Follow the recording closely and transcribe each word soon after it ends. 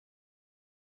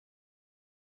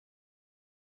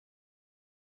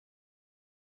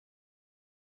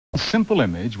simple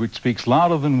image which speaks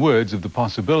louder than words of the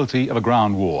possibility of a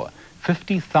ground war.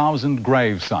 50,000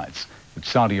 grave sites, which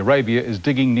Saudi Arabia is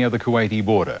digging near the Kuwaiti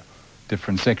border.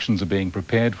 Different sections are being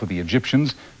prepared for the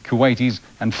Egyptians, Kuwaitis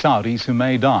and Saudis who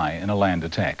may die in a land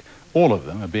attack. All of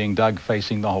them are being dug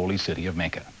facing the holy city of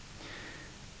Mecca.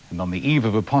 And on the eve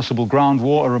of a possible ground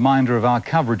war, a reminder of our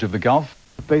coverage of the Gulf.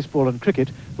 Baseball and cricket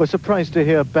were surprised to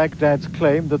hear Baghdad's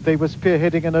claim that they were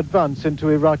spearheading an advance into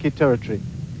Iraqi territory.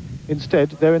 Instead,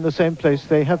 they're in the same place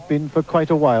they have been for quite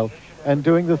a while and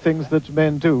doing the things that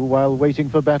men do while waiting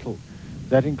for battle.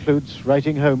 That includes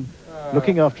writing home,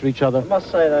 looking after each other. I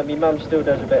must say that my mum still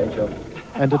does a better job.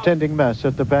 And attending mass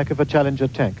at the back of a Challenger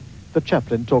tank. The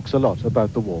chaplain talks a lot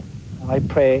about the war. I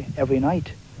pray every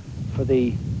night for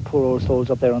the poor old souls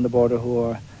up there on the border who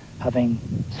are having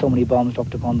so many bombs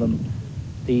dropped upon them.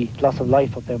 The loss of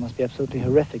life up there must be absolutely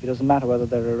horrific. It doesn't matter whether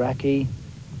they're Iraqi,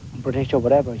 British or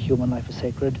whatever. Human life is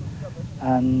sacred.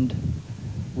 And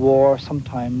war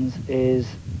sometimes is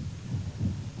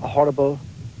a horrible,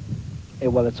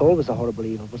 well, it's always a horrible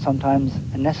evil, but sometimes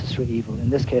a necessary evil.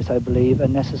 In this case, I believe, a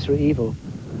necessary evil.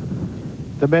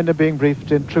 The men are being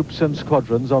briefed in troops and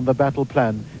squadrons on the battle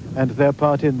plan and their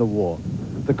part in the war.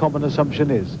 The common assumption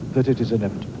is that it is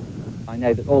inevitable. I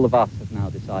know that all of us have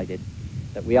now decided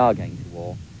that we are going to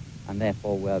war, and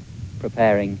therefore we're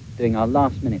preparing, doing our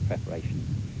last-minute preparations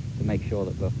to make sure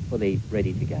that we're fully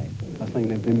ready to go. I think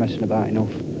they've been messing about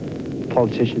enough.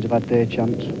 Politicians have had their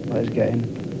chance. Let us get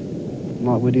in.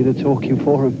 Like we're either talking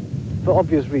for them. For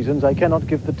obvious reasons, I cannot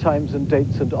give the times and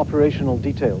dates and operational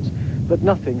details, but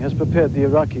nothing has prepared the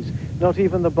Iraqis, not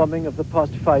even the bombing of the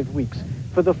past 5 weeks,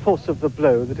 for the force of the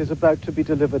blow that is about to be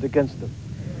delivered against them.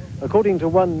 According to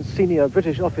one senior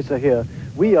British officer here,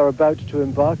 we are about to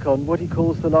embark on what he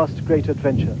calls the last great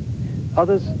adventure.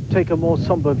 Others take a more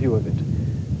somber view of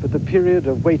it, but the period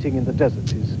of waiting in the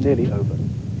desert is nearly over.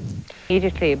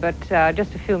 Immediately, but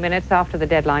just a few minutes after the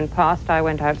deadline passed, I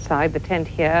went outside the tent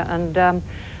here and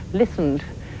listened,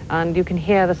 and you can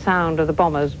hear the sound of the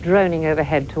bombers droning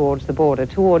overhead towards the border,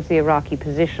 towards the Iraqi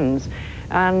positions,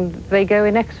 and they go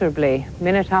inexorably,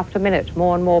 minute after minute,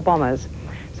 more and more bombers.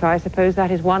 So I suppose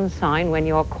that is one sign when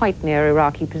you're quite near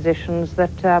Iraqi positions that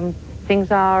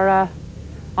things are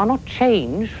not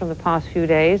changed from the past few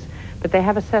days, but they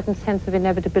have a certain sense of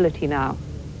inevitability now.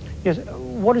 Yes,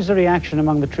 what is the reaction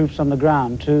among the troops on the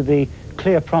ground to the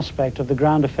clear prospect of the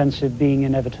ground offensive being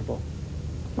inevitable?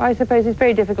 Well, I suppose it's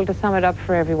very difficult to sum it up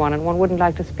for everyone, and one wouldn't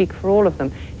like to speak for all of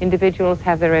them. Individuals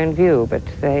have their own view, but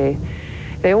they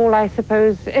all, I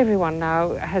suppose, everyone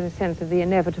now has a sense of the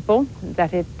inevitable,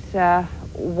 that it's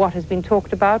what has been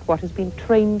talked about, what has been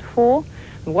trained for,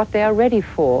 and what they are ready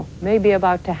for may be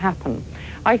about to happen.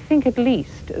 I think at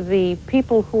least the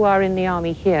people who are in the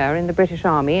army here, in the British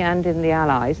Army and in the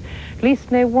Allies, at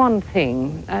least know one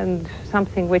thing, and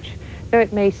something which, though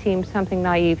it may seem something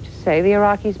naive to say, the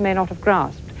Iraqis may not have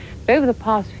grasped. But over the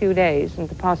past few days and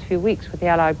the past few weeks with the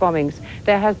Allied bombings,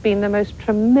 there has been the most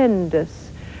tremendous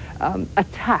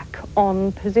attack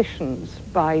on positions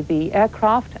by the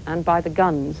aircraft and by the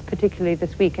guns, particularly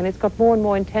this week, and it's got more and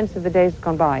more intense as the days have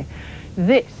gone by.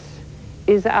 This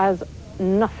is as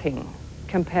nothing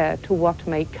compared to what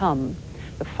may come.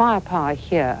 The firepower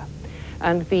here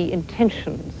and the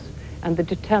intentions and the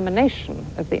determination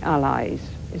of the Allies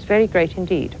is very great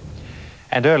indeed.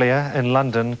 And earlier in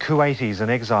London, Kuwaitis in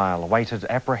exile waited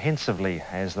apprehensively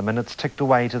as the minutes ticked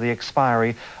away to the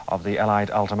expiry of the Allied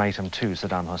ultimatum to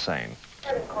Saddam Hussein.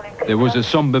 There was a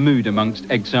somber mood amongst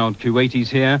exiled Kuwaitis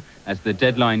here as the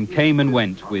deadline came and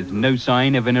went with no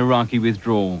sign of an Iraqi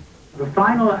withdrawal. The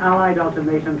final Allied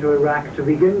ultimatum to Iraq to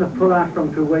begin the pull-out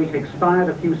from Kuwait expired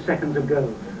a few seconds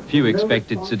ago. Few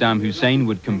expected Saddam Hussein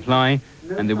would comply,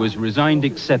 and there was resigned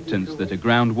acceptance that a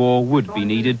ground war would be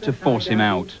needed to force him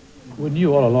out. We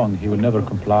knew all along he would never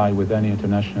comply with any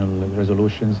international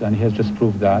resolutions, and he has just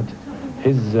proved that.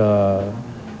 His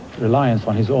reliance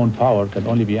on his own power can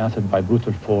only be answered by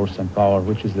brutal force and power,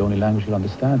 which is the only language he'll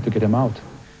understand to get him out.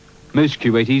 Most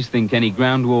Kuwaitis think any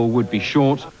ground war would be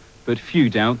short, but few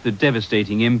doubt the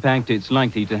devastating impact it's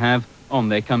likely to have on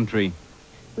their country.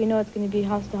 We know it's going to be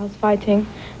house-to-house fighting,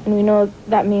 and we know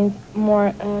that means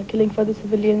more killing for the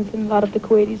civilians and a lot of the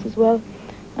Kuwaitis as well.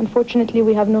 Unfortunately,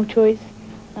 we have no choice.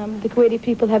 The Kuwaiti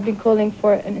people have been calling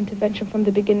for an intervention from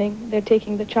the beginning. They're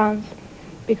taking the chance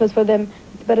because for them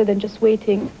it's better than just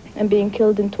waiting and being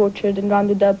killed and tortured and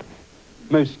rounded up.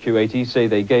 Most Kuwaitis say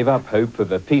they gave up hope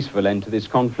of a peaceful end to this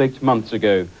conflict months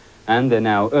ago, and they're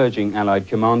now urging Allied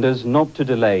commanders not to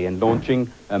delay in launching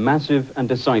a massive and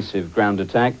decisive ground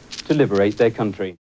attack to liberate their country.